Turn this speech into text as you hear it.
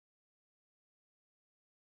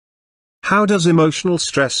How does emotional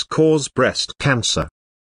stress cause breast cancer?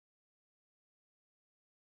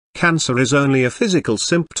 Cancer is only a physical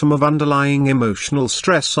symptom of underlying emotional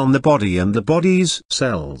stress on the body and the body's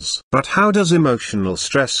cells. But how does emotional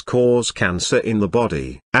stress cause cancer in the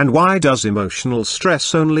body? And why does emotional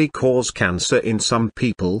stress only cause cancer in some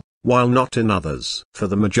people, while not in others? For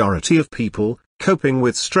the majority of people, coping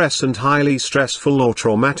with stress and highly stressful or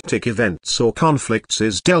traumatic events or conflicts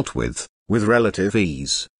is dealt with relative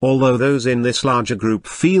ease. Although those in this larger group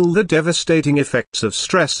feel the devastating effects of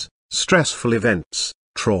stress, stressful events,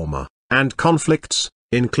 trauma, and conflicts,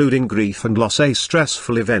 including grief and loss.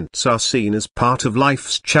 Stressful events are seen as part of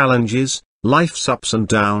life's challenges, life's ups and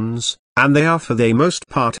downs, and they are for the most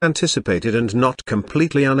part anticipated and not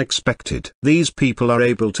completely unexpected. These people are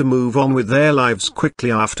able to move on with their lives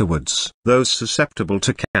quickly afterwards. Those susceptible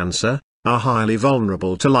to cancer are highly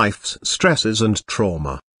vulnerable to life's stresses and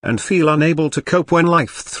trauma, and feel unable to cope when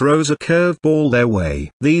life throws a curveball their way.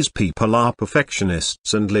 These people are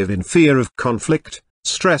perfectionists and live in fear of conflict,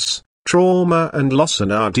 stress, trauma and loss,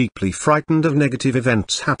 and are deeply frightened of negative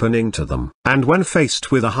events happening to them. And when faced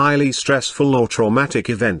with a highly stressful or traumatic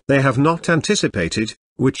event they have not anticipated,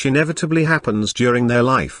 which inevitably happens during their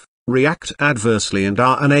life, react adversely and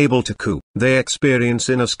are unable to cope. They experience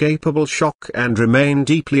inescapable shock and remain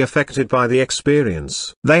deeply affected by the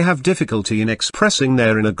experience. They have difficulty in expressing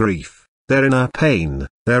their inner grief, their inner pain,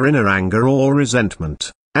 their inner anger or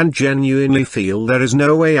resentment, and genuinely feel there is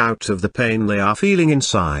no way out of the pain they are feeling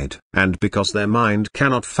inside. And because their mind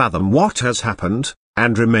cannot fathom what has happened,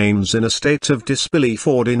 and remains in a state of disbelief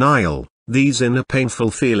or denial, these inner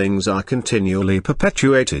painful feelings are continually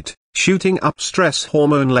perpetuated, shooting up stress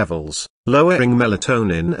hormone levels, lowering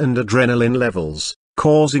melatonin and adrenaline levels,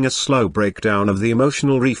 causing a slow breakdown of the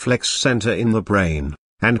emotional reflex center in the brain,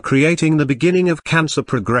 and creating the beginning of cancer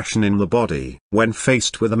progression in the body. When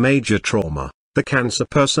faced with a major trauma, the cancer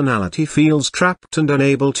personality feels trapped and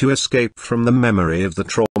unable to escape from the memory of the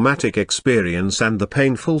traumatic experience and the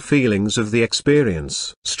painful feelings of the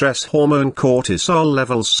experience. Stress hormone cortisol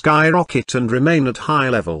levels skyrocket and remain at high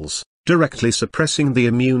levels, directly suppressing the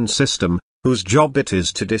immune system, whose job it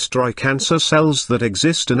is to destroy cancer cells that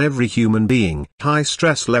exist in every human being. High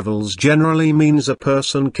stress levels generally means a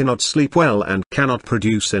person cannot sleep well and cannot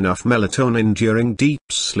produce enough melatonin during deep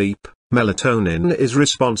sleep. Melatonin is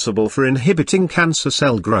responsible for inhibiting cancer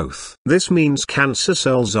cell growth. This means cancer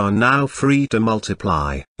cells are now free to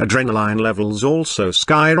multiply. Adrenaline levels also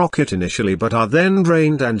skyrocket initially but are then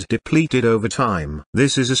drained and depleted over time.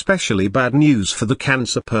 This is especially bad news for the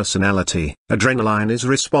cancer personality. Adrenaline is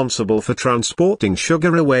responsible for transporting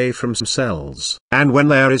sugar away from cells. And when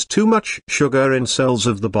there is too much sugar in cells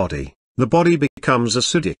of the body becomes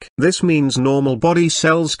acidic. This means normal body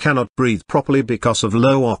cells cannot breathe properly because of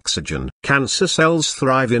low oxygen. Cancer cells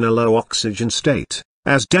thrive in a low oxygen state,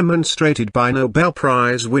 as demonstrated by Nobel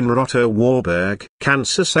Prize winner Otto Warburg.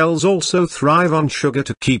 Cancer cells also thrive on sugar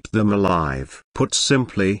to keep them alive. Put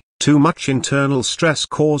simply, too much internal stress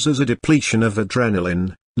causes a depletion of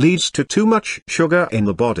adrenaline, leads to too much sugar in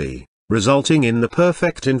the body, resulting in the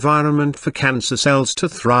perfect environment for cancer cells to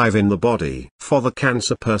thrive in the body. For the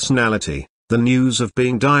cancer personality, the news of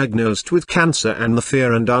being diagnosed with cancer and the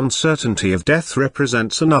fear and uncertainty of death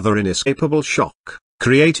represents another inescapable shock,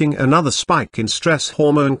 creating another spike in stress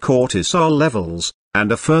hormone cortisol levels,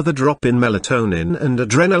 and a further drop in melatonin and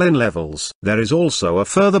adrenaline levels. There is also a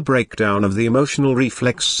further breakdown of the emotional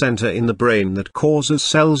reflex center in the brain that causes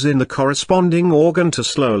cells in the corresponding organ to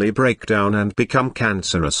slowly break down and become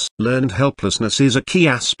cancerous. Learned helplessness is a key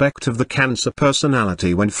aspect of the cancer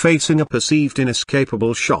personality when facing a perceived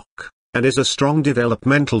inescapable shock, and is a strong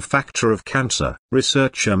developmental factor of cancer.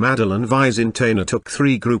 Researcher Madeline Vicentana took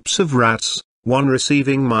 3 groups of rats, one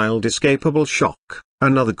receiving mild escapable shock,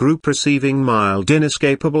 another group receiving mild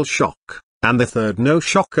inescapable shock, and the third no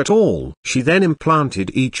shock at all. She then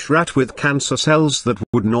implanted each rat with cancer cells that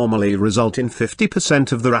would normally result in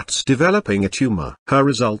 50% of the rats developing a tumor. Her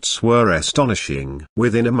results were astonishing.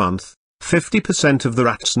 Within a month, 50% of the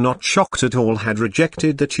rats not shocked at all had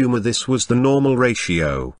rejected the tumor. This was the normal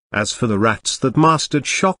ratio. As for the rats that mastered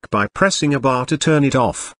shock by pressing a bar to turn it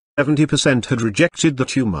off, 70% had rejected the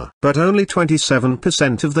tumor. But only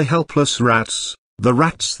 27% of the helpless rats, the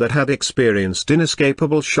rats that had experienced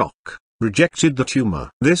inescapable shock, rejected the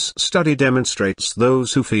tumor. This study demonstrates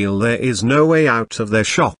those who feel there is no way out of their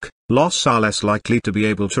shock, loss are less likely to be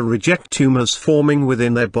able to reject tumors forming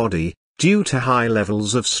within their body, due to high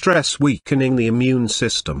levels of stress weakening the immune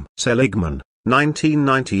system. Seligman,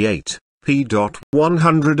 1998, p.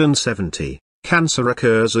 170. Cancer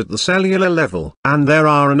occurs at the cellular level, and there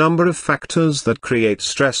are a number of factors that create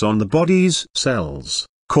stress on the body's cells.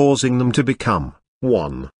 causing them to become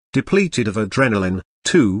 1. Depleted of adrenaline,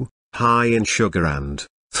 2. High in sugar, and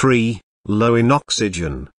 3. Low in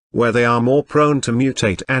oxygen, where they are more prone to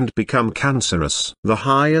mutate and become cancerous. The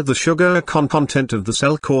higher the sugar content of the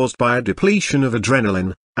cell caused by a depletion of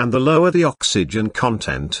adrenaline, and the lower the oxygen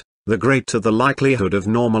content, the greater the likelihood of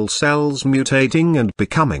normal cells mutating and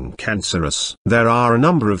becoming cancerous. There are a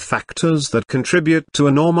number of factors that contribute to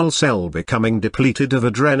a normal cell becoming depleted of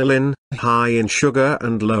adrenaline, high in sugar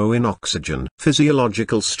and low in oxygen.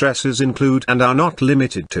 Physiological stresses include and are not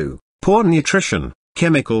limited to poor nutrition,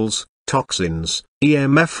 chemicals, toxins,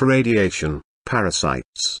 EMF radiation,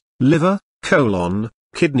 parasites, liver, colon,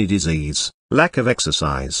 kidney disease, lack of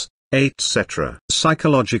exercise, etc.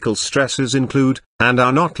 Psychological stresses include, and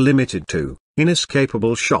are not limited to,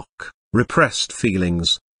 inescapable shock, repressed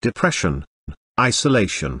feelings, depression,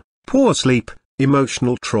 isolation, poor sleep,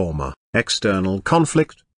 emotional trauma, external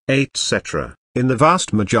conflict, etc. In the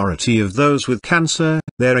vast majority of those with cancer,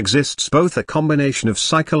 there exists both a combination of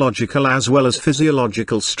psychological as well as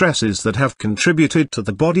physiological stresses that have contributed to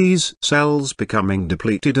the body's cells becoming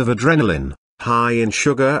depleted of adrenaline, high in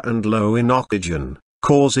sugar and low in oxygen,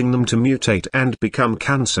 causing them to mutate and become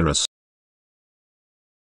cancerous.